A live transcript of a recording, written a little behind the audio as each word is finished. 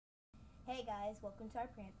Hey guys, welcome to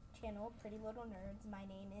our channel, Pretty Little Nerds. My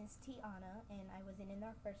name is Tiana, and I wasn't in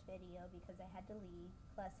our first video because I had to leave,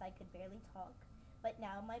 plus I could barely talk. But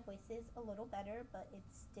now my voice is a little better, but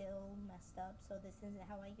it's still messed up, so this isn't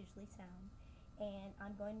how I usually sound. And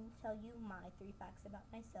I'm going to tell you my 3 facts about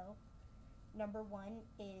myself. Number 1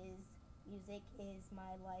 is music is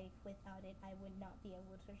my life. Without it, I would not be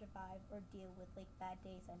able to survive or deal with bad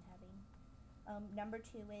days I'm having. Number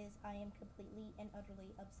 2 is I am completely and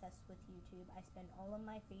utterly obsessed with YouTube. I spend all of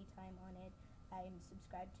my free time on it. I'm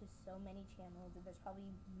subscribed to so many channels, and there's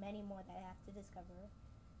probably many more that I have to discover.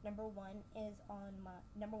 Number 1 on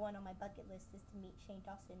my bucket list is to meet Shane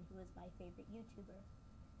Dawson, who is my favorite YouTuber.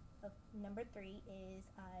 Number 3 is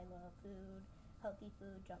I love food, healthy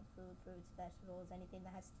food, junk food, fruits, vegetables, anything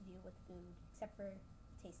that has to do with food, except for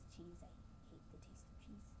the taste of cheese. I hate the taste of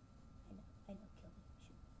cheese. I know, kill me.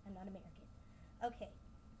 Shoot, I'm not American. Okay,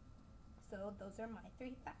 so those are my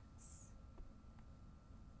 3 facts.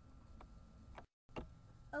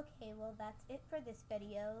 Okay, well that's it for this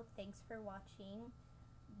video. Thanks for watching.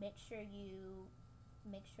 Make sure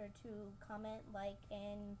to comment, like,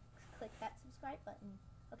 and click that subscribe button.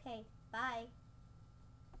 Okay, bye.